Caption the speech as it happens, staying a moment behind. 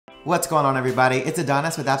What's going on, everybody? It's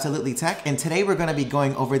Adonis with Absolutely Tech, and today we're going to be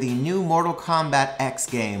going over the new Mortal Kombat X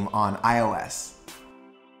game on iOS.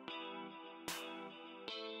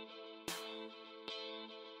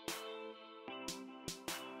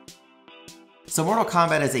 So Mortal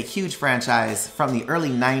Kombat is a huge franchise from the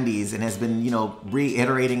early 90s and has been,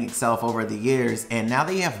 reiterating itself over the years, and now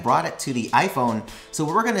they have brought it to the iPhone. So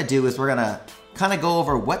what we're going to do is we're going to kind of go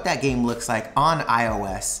over what that game looks like on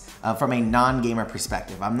iOS from a non-gamer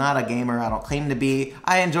perspective. I'm not a gamer, I don't claim to be.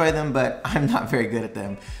 I enjoy them, but I'm not very good at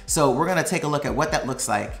them. So we're gonna take a look at what that looks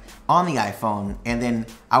like on the iPhone, and then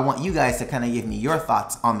I want you guys to kind of give me your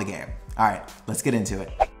thoughts on the game. All right, let's get into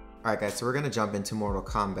it. All right, guys, so we're gonna jump into Mortal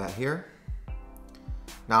Kombat here.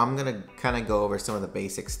 Now I'm gonna kind of go over some of the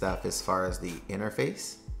basic stuff as far as the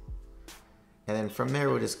interface. And then from there,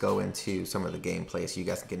 we'll just go into some of the gameplay so you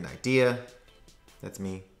guys can get an idea. That's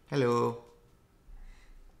me. Hello.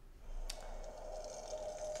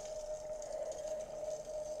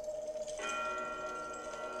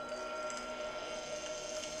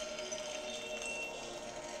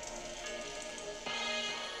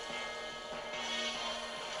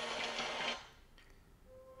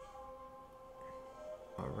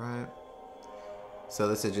 All right. So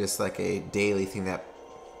this is just like a daily thing that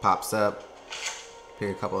pops up.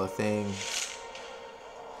 Pick a couple of things.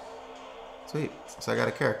 Sweet. So I got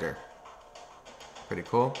a character. Pretty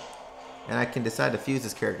cool. And I can decide to fuse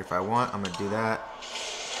this character if I want. I'm gonna do that.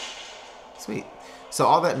 Sweet. So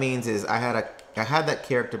all that means is I had that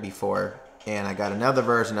character before, and I got another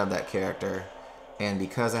version of that character, and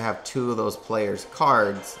because I have two of those players'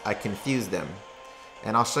 cards, I can fuse them.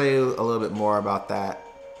 And I'll show you a little bit more about that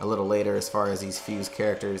a little later as far as these fused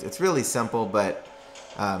characters. It's really simple, but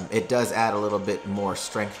it does add a little bit more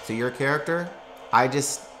strength to your character.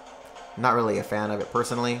 Not really a fan of it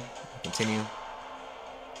personally. Continue.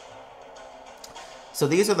 So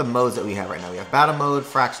these are the modes that we have right now. We have Battle Mode,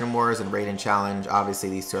 Fraction Wars, and Raid and Challenge. Obviously,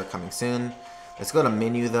 these two are coming soon. Let's go to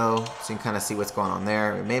Menu, though, so you can kind of see what's going on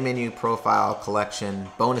there. Main Menu, Profile, Collection,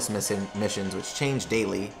 Bonus Missions, which change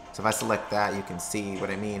daily. So if I select that, you can see what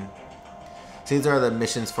I mean. So these are the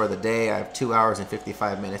missions for the day. I have 2 hours and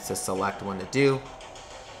 55 minutes to select one to do.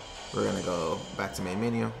 We're going to go back to Main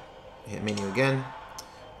Menu. Hit Menu again.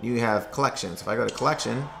 You have Collection. So if I go to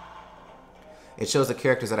Collection, it shows the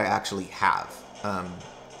characters that I actually have.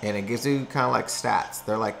 And it gives you kind of like stats.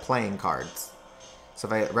 They're like playing cards. So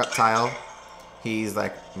if I hit Reptile, he's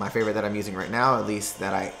like my favorite that I'm using right now, at least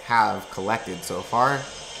that I have collected so far.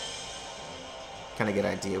 Kind of get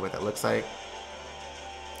an idea what that looks like.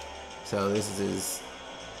 So this is his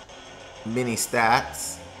mini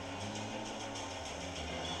stats.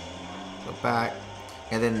 Go back.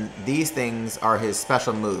 And then these things are his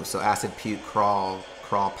special moves. So Acid Puke, Crawl,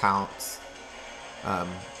 Pounce,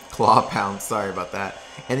 Claw Pounce, sorry about that.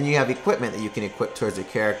 And then you have equipment that you can equip towards your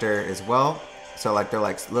character as well. So like they're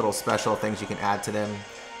like little special things you can add to them.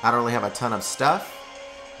 I don't really have a ton of stuff,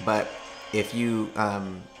 but if you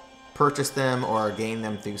purchase them or gain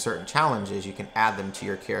them through certain challenges, you can add them to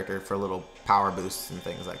your character for little power boosts and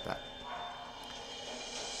things like that.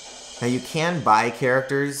 Now you can buy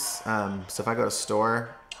characters, so if I go to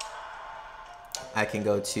store, I can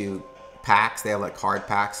go to packs. They have like card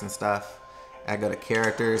packs and stuff. I go to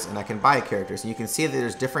characters and I can buy characters. And you can see that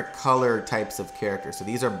there's different color types of characters. So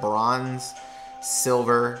these are bronze,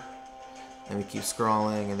 silver, and we keep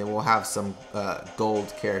scrolling, and then we'll have some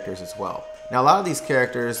gold characters as well. Now a lot of these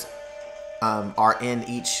characters are in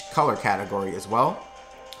each color category as well.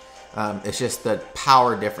 It's just the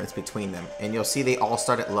power difference between them. And you'll see they all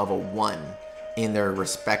start at level 1 in their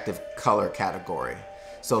respective color category.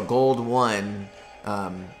 So Gold 1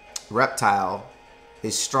 Reptile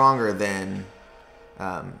is stronger than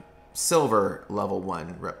Silver level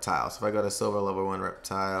 1 Reptile. So if I go to Silver level 1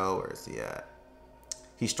 Reptile, where is he at?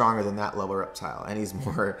 He's stronger than that level Reptile. And he's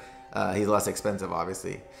more, he's less expensive,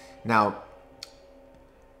 obviously. Now,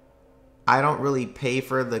 I don't really pay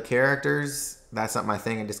for the characters. That's not my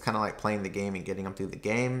thing. I just kind of like playing the game and getting them through the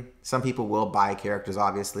game. Some people will buy characters,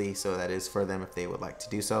 obviously, so that is for them if they would like to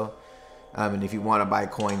do so. And if you want to buy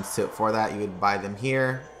coins for that, you would buy them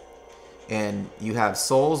here. And you have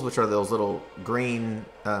souls, which are those little green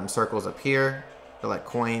circles up here. They're like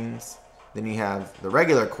coins. Then you have the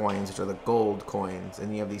regular coins, which are the gold coins.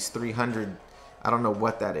 And you have these 300. I don't know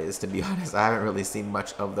what that is, to be honest. I haven't really seen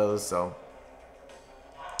much of those, so.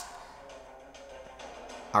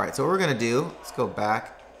 All right, so what we're gonna do, let's go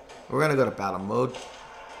back. We're gonna go to battle mode.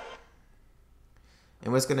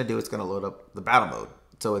 And what it's gonna do, it's gonna load up the battle mode.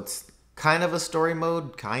 So it's kind of a story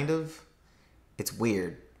mode, kind of. It's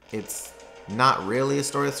weird. It's not really a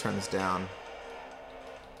story. Let's turn this down.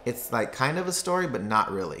 it's like kind of a story, but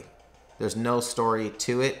not really. There's no story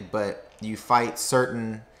to it, but you fight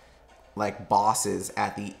certain like bosses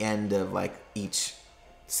at the end of like each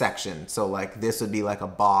section. So like this would be like a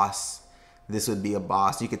boss. This would be a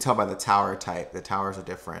boss. You could tell by the tower type. The towers are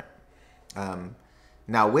different.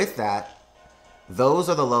 Now with that, those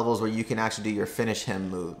are the levels where you can actually do your finish him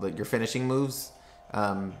move, like your finishing moves,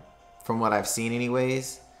 from what I've seen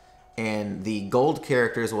anyways. And the gold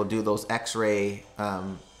characters will do those X-ray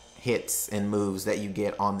hits and moves that you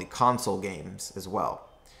get on the console games as well.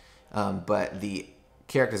 But the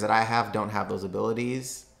characters that I have don't have those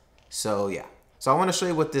abilities. So yeah. So I want to show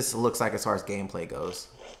you what this looks like as far as gameplay goes.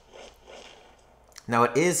 Now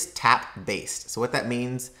it is tap based. So what that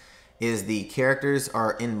means is the characters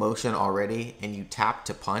are in motion already and you tap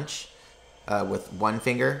to punch with one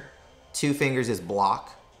finger. 2 fingers is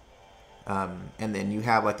block. And then you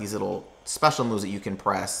have like these little special moves that you can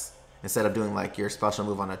press instead of doing like your special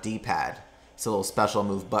move on a D-pad. It's a little special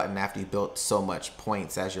move button after you built so much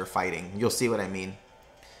points as you're fighting. You'll see what I mean.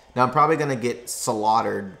 Now I'm probably gonna get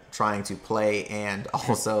slaughtered trying to play and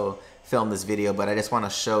also film this video, but I just want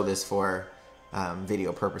to show this for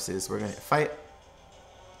video purposes. We're gonna fight.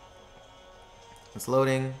 It's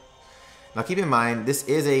loading. Now keep in mind, this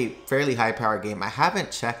is a fairly high power game. I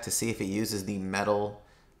haven't checked to see if it uses the Metal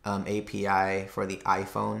API for the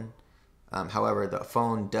iPhone. However, the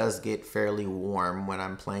phone does get fairly warm when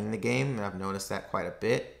I'm playing the game, and I've noticed that quite a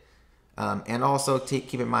bit. And also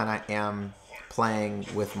keep in mind, I am playing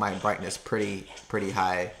with my brightness pretty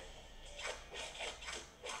high.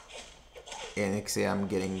 And you can see I'm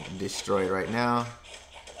getting destroyed right now.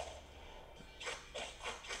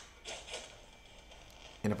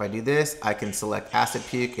 And if I do this, I can select Acid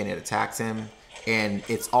Puke and it attacks him. And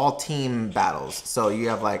it's all team battles. So you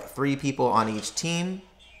have like 3 people on each team.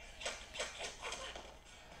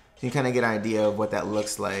 You can kind of get an idea of what that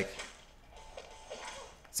looks like.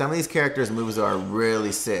 Some of these characters' moves are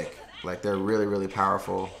really sick. Like they're really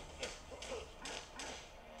powerful.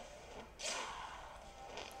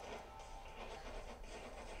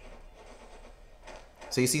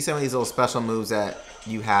 So you see some of these little special moves that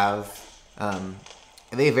you have.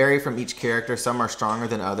 They vary from each character. Some are stronger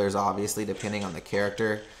than others, obviously, depending on the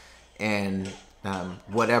character. And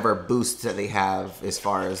whatever boosts that they have as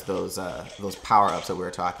far as those power-ups that we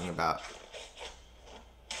were talking about.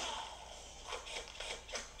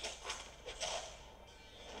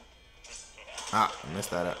 Ah, I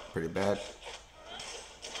messed that up pretty bad.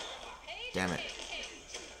 Damn it.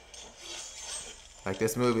 Like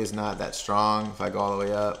this move is not that strong. If I go all the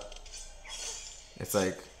way up, it's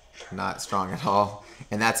like not strong at all.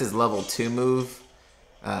 And that's his level 2 move.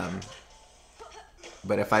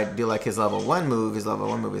 But if I do like his level 1 move, his level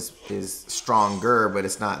 1 move is stronger, but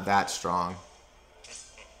it's not that strong.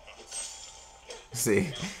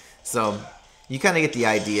 See? So you kind of get the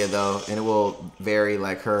idea though, and it will vary.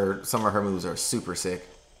 Like some of her moves are super sick.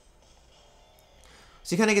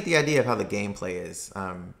 So you kind of get the idea of how the gameplay is.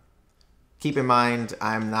 Keep in mind,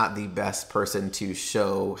 I'm not the best person to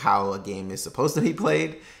show how a game is supposed to be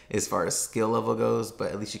played as far as skill level goes,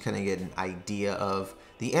 but at least you kind of get an idea of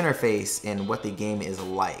the interface and what the game is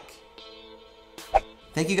like.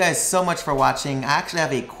 Thank you guys so much for watching. I actually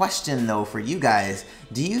have a question though for you guys.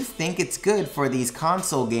 Do you think it's good for these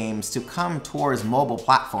console games to come towards mobile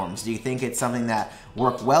platforms? Do you think it's something that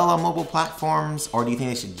work well on mobile platforms, or do you think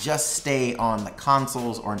they should just stay on the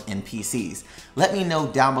consoles or in PCs? Let me know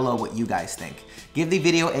down below what you guys think. Give the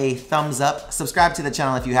video a thumbs up, subscribe to the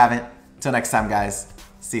channel if you haven't. Till next time guys,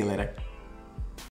 see you later.